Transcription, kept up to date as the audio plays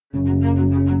They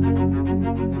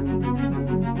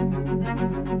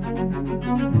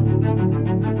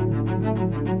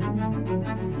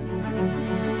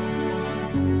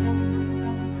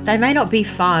may not be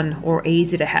fun or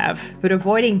easy to have, but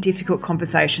avoiding difficult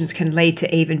conversations can lead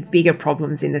to even bigger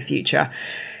problems in the future.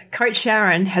 Coach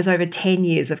Sharon has over 10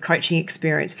 years of coaching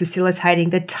experience facilitating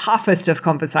the toughest of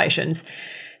conversations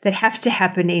that have to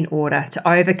happen in order to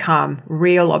overcome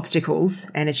real obstacles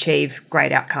and achieve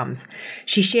great outcomes.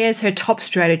 She shares her top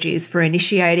strategies for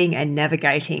initiating and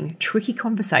navigating tricky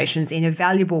conversations in a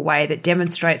valuable way that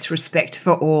demonstrates respect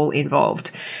for all involved.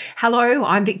 Hello,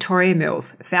 I'm Victoria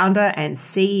Mills, founder and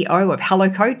CEO of Hello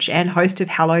Coach and host of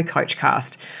Hello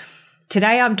Coachcast.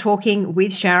 Today, I'm talking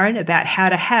with Sharon about how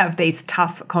to have these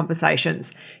tough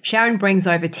conversations. Sharon brings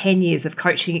over 10 years of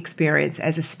coaching experience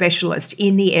as a specialist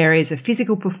in the areas of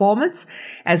physical performance,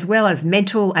 as well as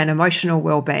mental and emotional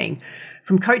well-being.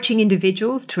 From coaching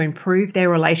individuals to improve their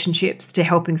relationships to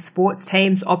helping sports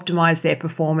teams optimize their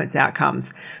performance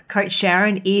outcomes, Coach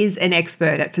Sharon is an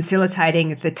expert at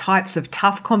facilitating the types of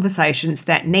tough conversations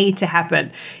that need to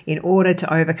happen in order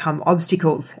to overcome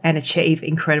obstacles and achieve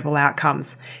incredible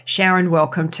outcomes. Sharon,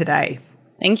 welcome today.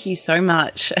 Thank you so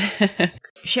much.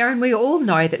 Sharon, we all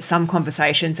know that some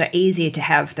conversations are easier to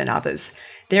have than others.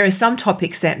 There are some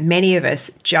topics that many of us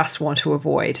just want to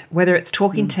avoid, whether it's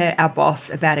talking to our boss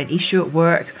about an issue at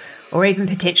work, or even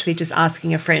potentially just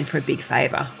asking a friend for a big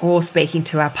favour, or speaking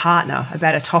to our partner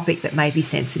about a topic that may be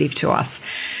sensitive to us.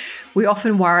 We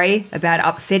often worry about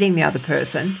upsetting the other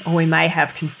person, or we may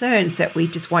have concerns that we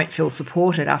just won't feel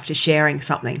supported after sharing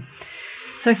something.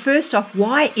 So first off,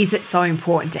 why is it so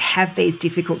important to have these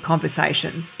difficult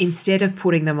conversations instead of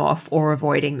putting them off or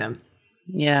avoiding them?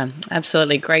 Yeah,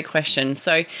 absolutely. Great question.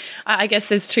 So I guess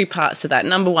there's two parts to that.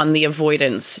 Number one, the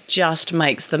avoidance just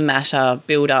makes the matter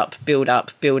build up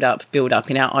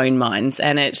in our own minds.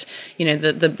 And it,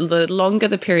 the longer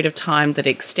the period of time that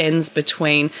extends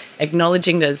between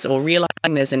acknowledging there's or realizing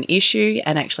there's an issue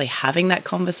and actually having that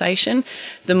conversation,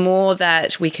 the more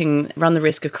that we can run the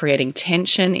risk of creating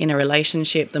tension in a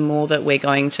relationship, the more that we're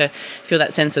going to feel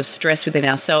that sense of stress within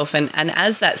ourselves. And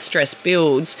as that stress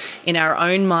builds in our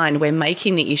own mind, we're making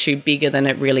the issue bigger than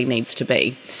it really needs to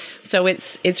be. So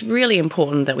it's really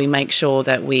important that we make sure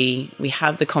that we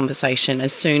have the conversation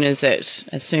as soon as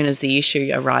the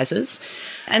issue arises.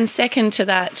 And second to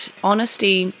that,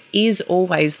 honesty is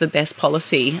always the best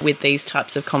policy with these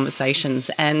types of conversations.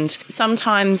 And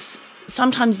sometimes,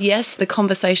 yes, the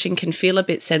conversation can feel a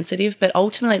bit sensitive, but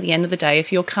ultimately at the end of the day,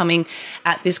 if you're coming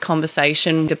at this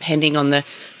conversation, depending on the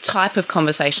type of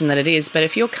conversation that it is, but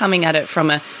if you're coming at it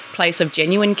from a place of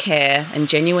genuine care and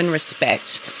genuine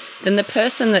respect, then the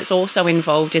person that's also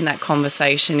involved in that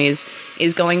conversation is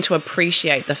going to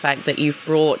appreciate the fact that you've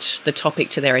brought the topic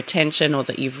to their attention or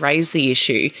that you've raised the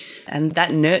issue, and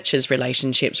that nurtures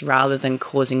relationships rather than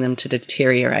causing them to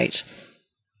deteriorate.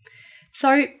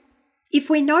 So if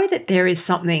we know that there is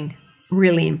something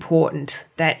really important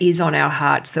that is on our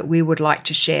hearts that we would like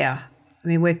to share, I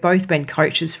mean, we've both been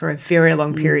coaches for a very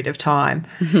long period of time.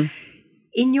 Mm-hmm.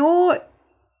 In your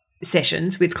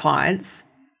sessions with clients,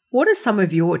 what are some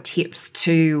of your tips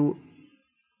to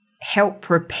help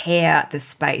prepare the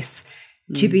space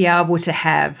to be able to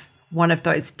have one of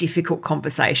those difficult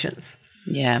conversations?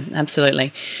 Yeah,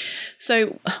 absolutely.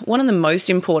 So one of the most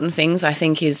important things, I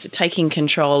think, is taking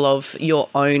control of your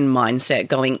own mindset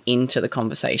going into the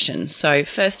conversation. So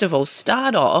first of all,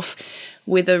 start off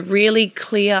with a really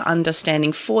clear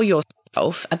understanding for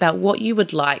yourself about what you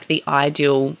would like the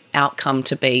ideal outcome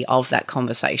to be of that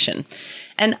conversation.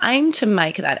 And aim to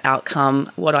make that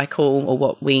outcome what I call, or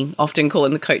what we often call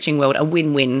in the coaching world, a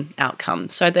win-win outcome,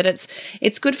 so that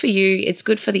it's good for you, it's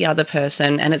good for the other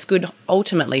person, and it's good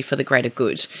ultimately for the greater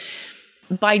good.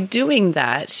 By doing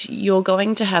that, you're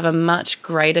going to have a much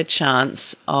greater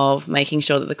chance of making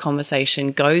sure that the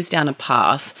conversation goes down a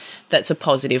path that's a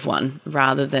positive one,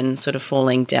 rather than sort of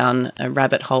falling down a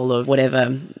rabbit hole of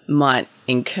whatever might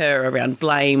incur around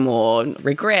blame or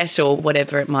regret or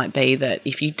whatever it might be, that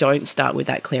if you don't start with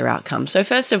that clear outcome. So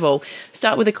first of all,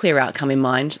 start with a clear outcome in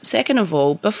mind. Second of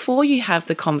all, before you have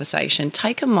the conversation,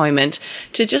 take a moment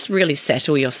to just really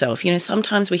settle yourself.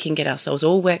 Sometimes we can get ourselves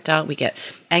all worked up, we get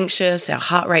anxious, our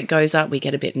heart rate goes up, we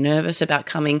get a bit nervous about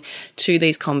coming to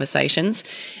these conversations.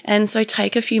 And so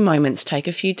take a few moments, take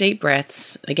a few deep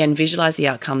breaths, again, visualize the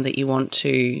outcome that you want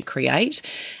to create.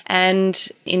 And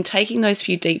in taking those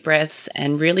few deep breaths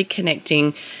and really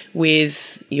connecting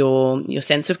with your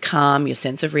sense of calm, your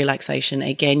sense of relaxation,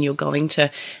 again, you're going to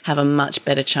have a much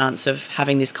better chance of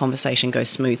having this conversation go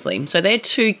smoothly. So they're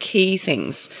two key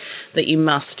things that you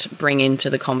must bring into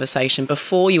the conversation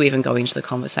before you even go into the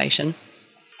conversation.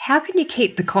 How can you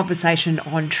keep the conversation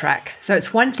on track? So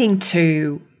it's one thing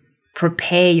to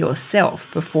prepare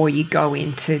yourself before you go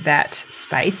into that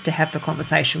space to have the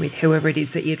conversation with whoever it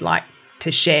is that you'd like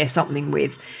to share something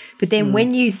with. But then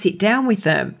when you sit down with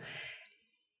them,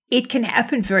 it can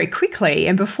happen very quickly.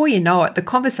 And before you know it, the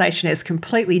conversation is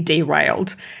completely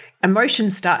derailed.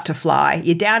 Emotions start to fly.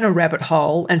 You're down a rabbit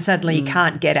hole and suddenly you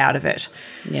can't get out of it.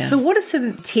 Yeah. So what are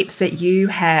some tips that you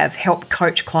have helped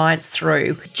coach clients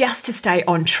through just to stay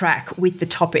on track with the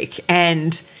topic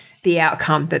and the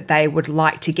outcome that they would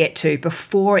like to get to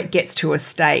before it gets to a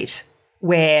state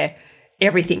where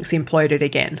everything's imploded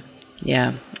again?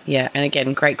 Yeah. And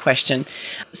again, great question.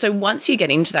 So once you get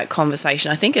into that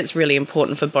conversation, I think it's really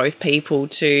important for both people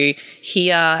to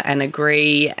hear and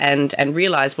agree and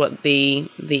realize what the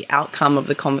outcome of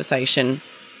the conversation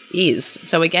is.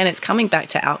 So again, it's coming back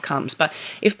to outcomes. But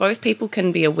if both people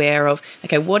can be aware of,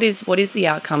 okay, what is the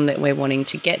outcome that we're wanting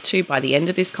to get to by the end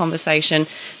of this conversation,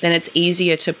 then it's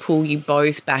easier to pull you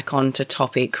both back onto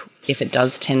topic if it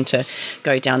does tend to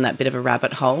go down that bit of a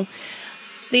rabbit hole.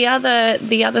 The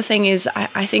other thing is,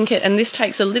 I think and this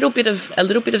takes a little bit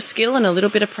of skill and a little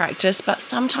bit of practice, but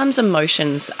sometimes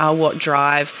emotions are what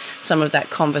drive some of that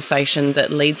conversation that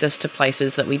leads us to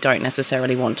places that we don't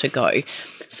necessarily want to go.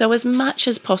 So as much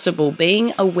as possible,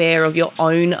 being aware of your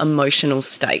own emotional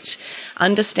state.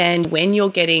 Understand when you're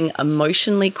getting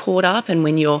emotionally caught up and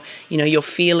when you're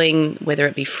feeling, whether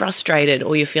it be frustrated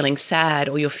or you're feeling sad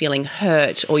or you're feeling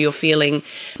hurt or you're feeling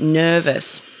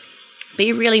nervous.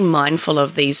 Be really mindful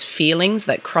of these feelings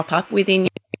that crop up within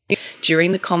you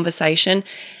during the conversation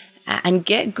and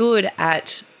get good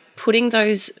at putting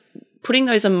those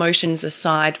emotions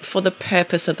aside for the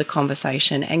purpose of the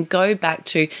conversation and go back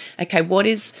to, okay, what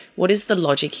is the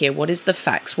logic here? What is the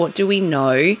facts? What do we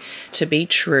know to be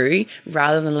true,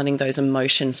 rather than letting those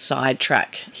emotions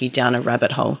sidetrack you down a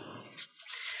rabbit hole?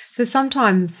 So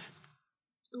sometimes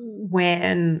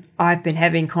when I've been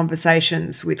having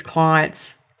conversations with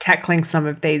clients, tackling some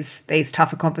of these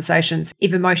tougher conversations,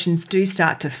 if emotions do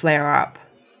start to flare up,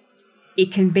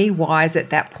 it can be wise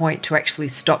at that point to actually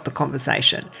stop the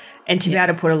conversation and to be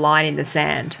able to put a line in the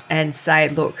sand and say,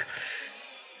 look,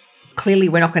 clearly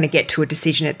we're not going to get to a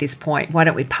decision at this point. Why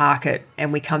don't we park it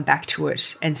and we come back to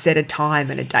it and set a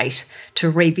time and a date to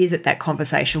revisit that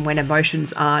conversation when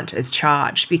emotions aren't as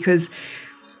charged? Because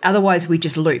otherwise we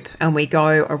just loop and we go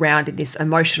around in this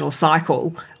emotional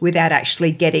cycle without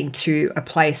actually getting to a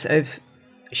place of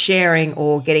sharing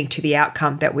or getting to the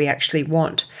outcome that we actually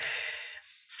want.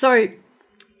 So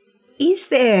is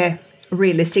there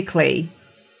realistically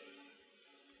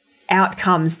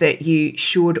outcomes that you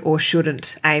should or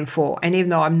shouldn't aim for? And even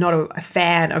though I'm not a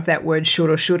fan of that word should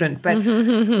or shouldn't, but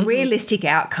realistic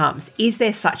outcomes, is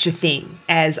there such a thing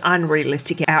as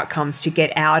unrealistic outcomes to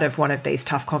get out of one of these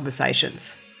tough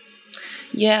conversations?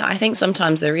 Yeah, I think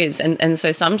sometimes there is. And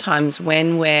so sometimes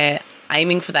when we're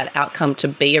aiming for that outcome to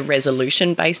be a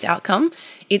resolution-based outcome,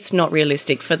 it's not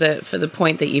realistic for the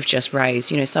point that you've just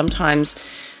raised. Sometimes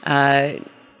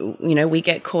we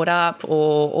get caught up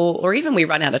or even we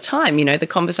run out of time. The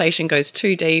conversation goes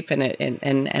too deep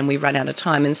and we run out of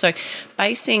time. And so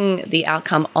basing the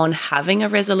outcome on having a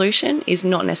resolution is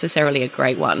not necessarily a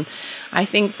great one. I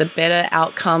think the better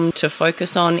outcome to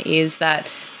focus on is that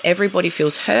everybody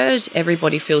feels heard,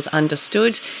 everybody feels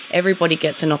understood, everybody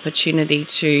gets an opportunity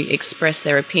to express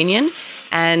their opinion.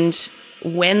 And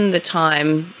when the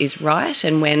time is right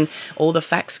and when all the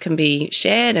facts can be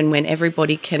shared and when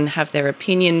everybody can have their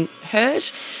opinion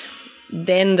heard,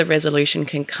 then the resolution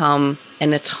can come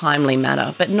in a timely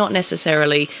manner, but not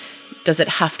necessarily does it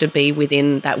have to be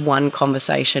within that one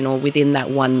conversation or within that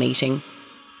one meeting.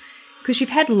 Because you've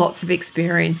had lots of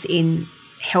experience in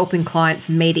helping clients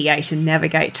mediate and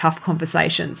navigate tough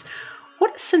conversations.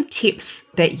 What are some tips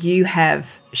that you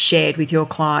have shared with your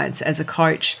clients as a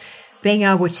coach, being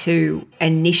able to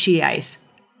initiate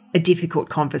a difficult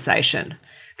conversation?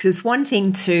 Because it's one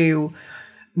thing to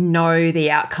know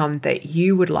the outcome that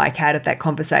you would like out of that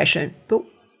conversation, but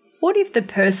what if the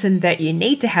person that you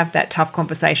need to have that tough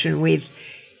conversation with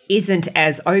isn't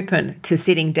as open to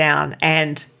sitting down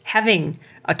and having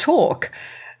a talk?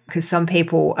 Because some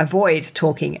people avoid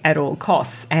talking at all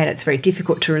costs, and it's very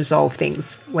difficult to resolve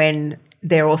things when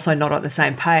they're also not on the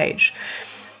same page.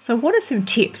 So what are some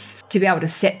tips to be able to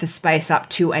set the space up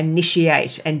to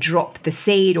initiate and drop the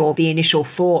seed or the initial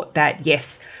thought that,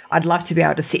 yes, I'd love to be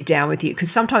able to sit down with you?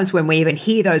 Because sometimes when we even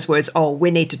hear those words, oh, we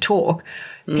need to talk,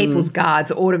 people's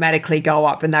guards automatically go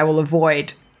up and they will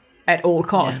avoid at all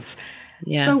costs.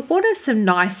 Yeah. So what are some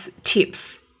nice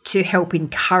tips to help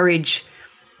encourage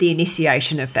the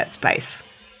initiation of that space?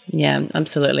 Yeah,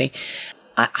 absolutely.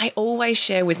 I always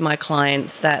share with my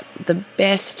clients that the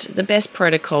best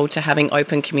protocol to having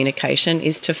open communication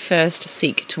is to first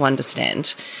seek to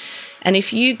understand. And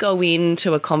if you go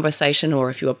into a conversation, or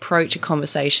if you approach a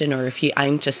conversation, or if you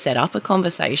aim to set up a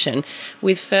conversation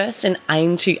with first an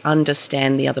aim to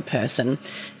understand the other person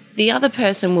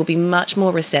will be much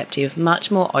more receptive,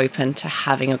 much more open to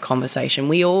having a conversation.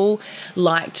 We all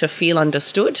like to feel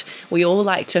understood. We all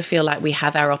like to feel like we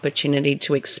have our opportunity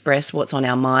to express what's on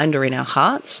our mind or in our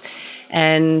hearts.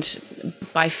 And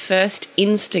by first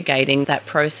instigating that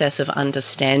process of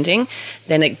understanding,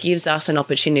 then it gives us an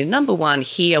opportunity, number one,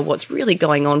 hear what's really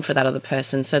going on for that other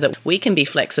person so that we can be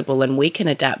flexible and we can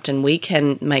adapt and we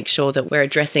can make sure that we're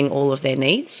addressing all of their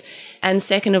needs. And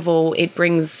second of all, it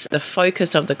brings the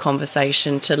focus of the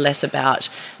conversation to less about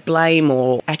blame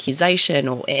or accusation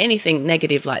or anything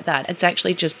negative like that. It's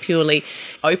actually just purely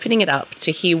opening it up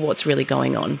to hear what's really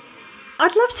going on.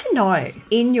 I'd love to know,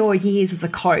 in your years as a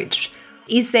coach,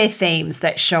 is there themes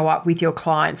that show up with your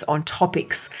clients on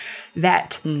topics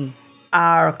that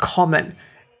are common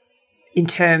in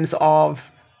terms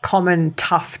of common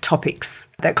tough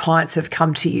topics that clients have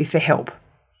come to you for help?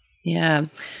 Yeah.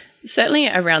 Certainly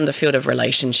around the field of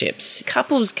relationships.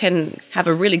 Couples can have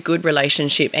a really good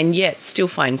relationship and yet still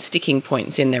find sticking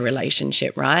points in their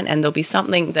relationship, right? And there'll be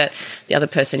something that the other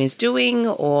person is doing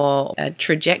or a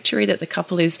trajectory that the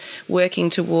couple is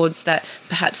working towards that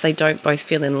perhaps they don't both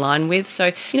feel in line with.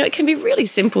 So, it can be really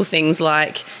simple things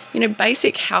like,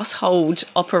 basic household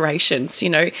operations.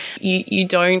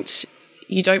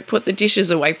 You don't put the dishes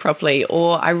away properly,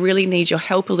 or I really need your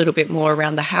help a little bit more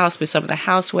around the house with some of the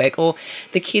housework, or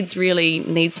the kids really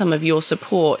need some of your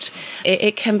support.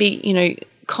 It can be,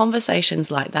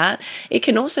 conversations like that. It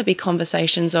can also be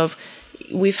conversations of,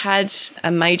 we've had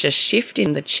a major shift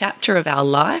in the chapter of our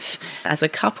life as a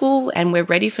couple and we're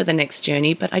ready for the next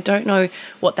journey, but I don't know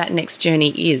what that next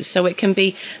journey is. So it can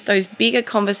be those bigger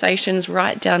conversations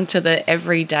right down to the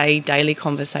everyday, daily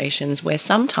conversations where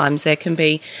sometimes there can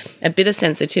be a bit of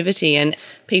sensitivity and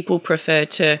people prefer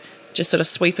to just sort of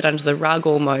sweep it under the rug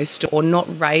almost, or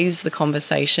not raise the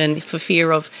conversation for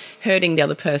fear of hurting the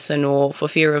other person or for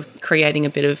fear of creating a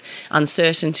bit of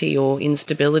uncertainty or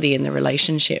instability in the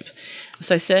relationship.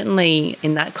 So certainly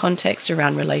in that context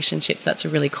around relationships, that's a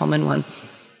really common one.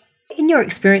 In your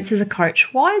experience as a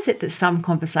coach, why is it that some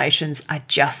conversations are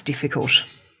just difficult?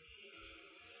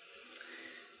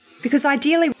 Because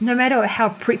ideally, no matter how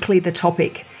prickly the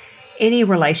topic, any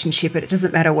relationship, it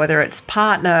doesn't matter whether it's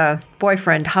partner,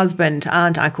 boyfriend, husband,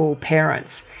 aunt, uncle,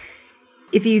 parents,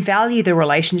 if you value the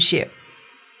relationship,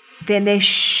 then there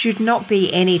should not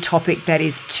be any topic that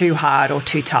is too hard or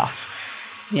too tough.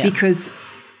 Yeah. Because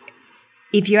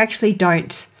if you actually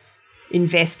don't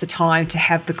invest the time to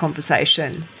have the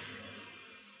conversation,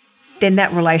 then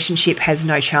that relationship has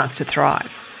no chance to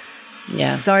thrive.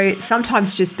 Yeah. So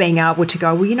sometimes just being able to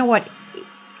go, well, you know what,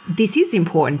 this is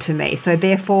important to me. So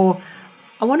therefore,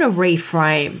 I want to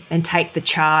reframe and take the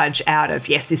charge out of,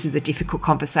 yes, this is a difficult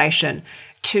conversation,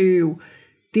 to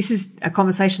this is a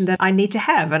conversation that I need to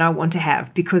have and I want to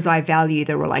have because I value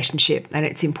the relationship and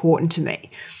it's important to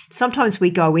me. Sometimes we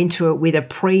go into it with a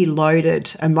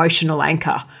preloaded emotional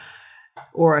anchor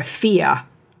or a fear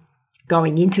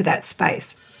going into that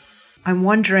space. I'm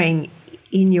wondering,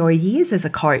 in your years as a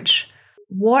coach,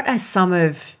 what are some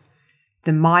of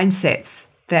the mindsets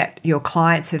that your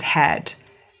clients have had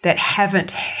that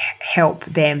haven't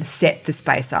helped them set the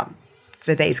space up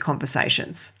for these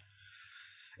conversations?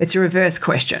 It's a reverse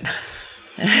question.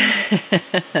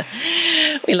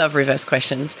 We love reverse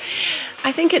questions.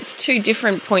 I think it's two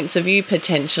different points of view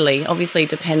potentially, obviously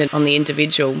dependent on the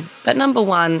individual. But number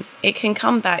one, it can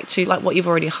come back to, like what you've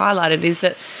already highlighted, is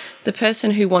that the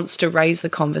person who wants to raise the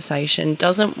conversation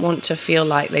doesn't want to feel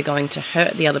like they're going to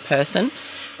hurt the other person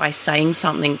by saying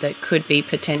something that could be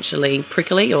potentially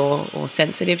prickly or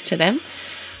sensitive to them.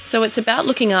 So it's about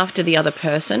looking after the other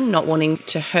person, not wanting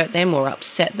to hurt them or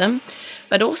upset them.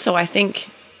 But also I think,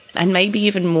 and maybe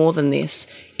even more than this,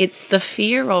 it's the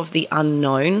fear of the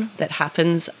unknown that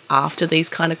happens after these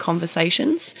kind of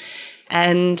conversations.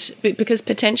 And because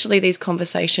potentially these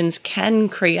conversations can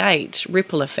create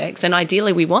ripple effects, and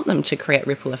ideally we want them to create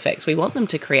ripple effects, we want them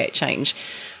to create change,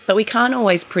 but we can't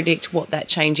always predict what that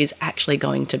change is actually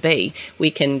going to be. We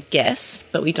can guess,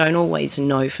 but we don't always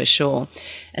know for sure.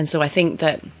 And so I think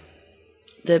that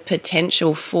the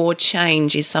potential for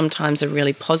change is sometimes a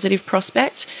really positive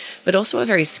prospect, but also a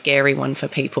very scary one for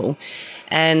people.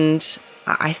 And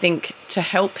I think to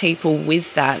help people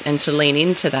with that and to lean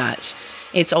into that,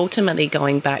 it's ultimately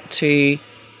going back to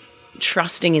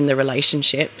trusting in the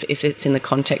relationship, if it's in the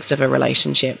context of a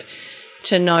relationship,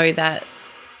 to know that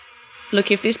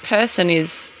look, if this person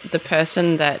is the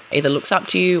person that either looks up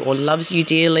to you or loves you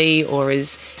dearly or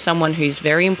is someone who's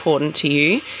very important to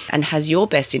you and has your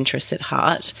best interests at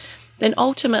heart, then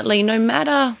ultimately, no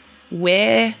matter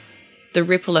where the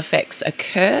ripple effects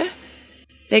occur,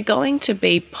 they're going to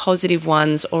be positive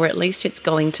ones, or at least it's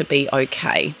going to be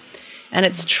okay. And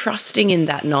it's trusting in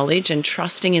that knowledge and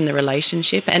trusting in the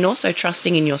relationship and also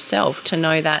trusting in yourself to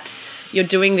know that you're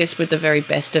doing this with the very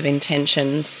best of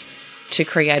intentions to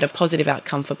create a positive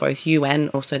outcome for both you and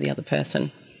also the other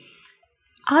person.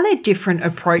 Are there different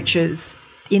approaches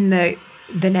in the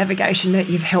navigation that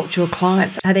you've helped your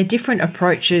clients? Are there different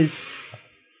approaches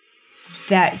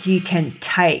that you can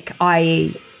take,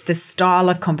 i.e. the style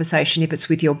of conversation if it's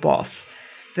with your boss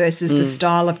versus the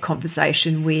style of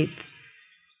conversation with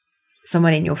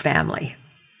someone in your family?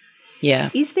 Yeah.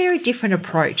 Is there a different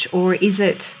approach, or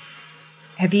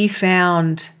have you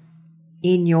found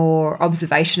in your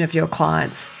observation of your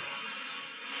clients,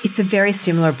 it's a very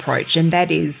similar approach, and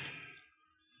that is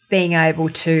being able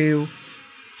to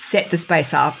set the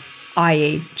space up,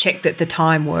 i.e. check that the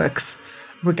time works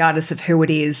regardless of who it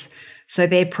is. So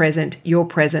they're present, you're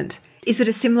present. Is it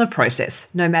a similar process,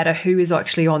 no matter who is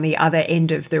actually on the other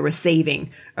end of the receiving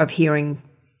of hearing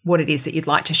what it is that you'd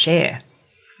like to share?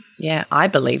 Yeah, I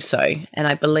believe so. And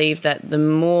I believe that the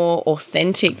more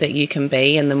authentic that you can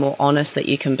be and the more honest that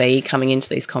you can be coming into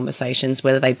these conversations,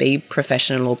 whether they be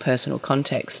professional or personal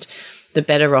context, the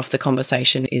better off the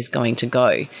conversation is going to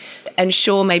go. And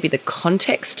sure, maybe the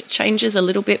context changes a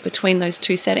little bit between those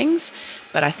two settings,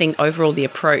 but I think overall the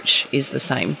approach is the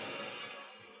same.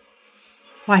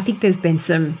 Well, I think there's been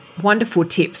some wonderful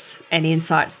tips and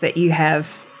insights that you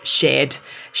have shared,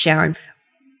 Sharon.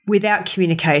 Without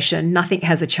communication, nothing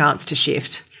has a chance to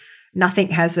shift. Nothing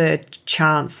has a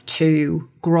chance to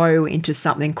grow into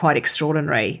something quite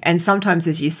extraordinary. And sometimes,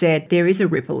 as you said, there is a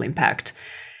ripple impact.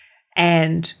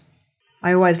 And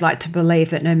I always like to believe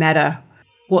that no matter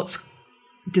what's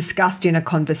discussed in a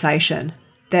conversation,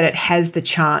 that it has the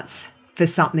chance for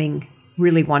something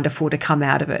really wonderful to come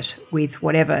out of it with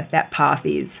whatever that path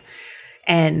is.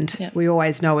 And we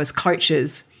always know as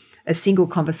coaches, a single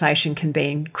conversation can be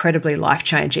incredibly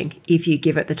life-changing if you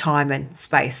give it the time and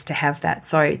space to have that.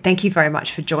 So thank you very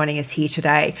much for joining us here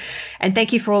today. And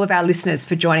thank you for all of our listeners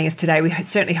for joining us today. We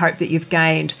certainly hope that you've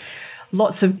gained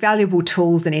lots of valuable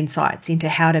tools and insights into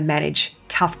how to manage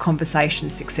tough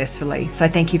conversations successfully. So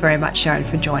thank you very much, Sharon,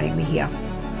 for joining me here.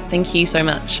 Thank you so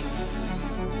much.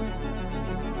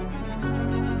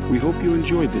 We hope you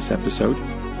enjoyed this episode.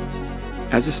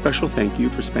 As a special thank you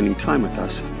for spending time with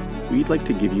us, we'd like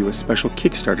to give you a special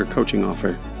Kickstarter coaching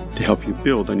offer to help you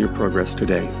build on your progress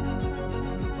today.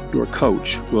 Your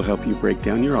coach will help you break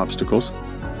down your obstacles,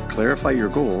 clarify your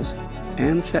goals,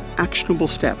 and set actionable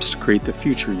steps to create the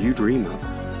future you dream of.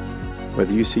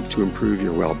 Whether you seek to improve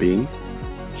your well-being,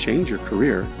 change your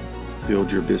career,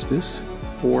 build your business,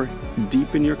 or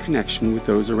deepen your connection with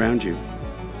those around you.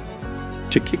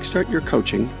 To kickstart your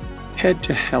coaching, head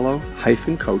to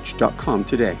hello-coach.com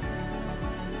today.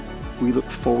 We look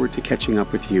forward to catching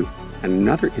up with you and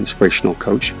another inspirational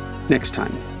coach next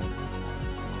time.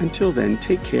 Until then,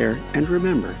 take care and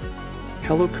remember,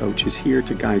 Hello Coach is here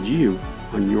to guide you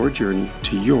on your journey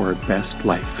to your best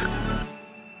life.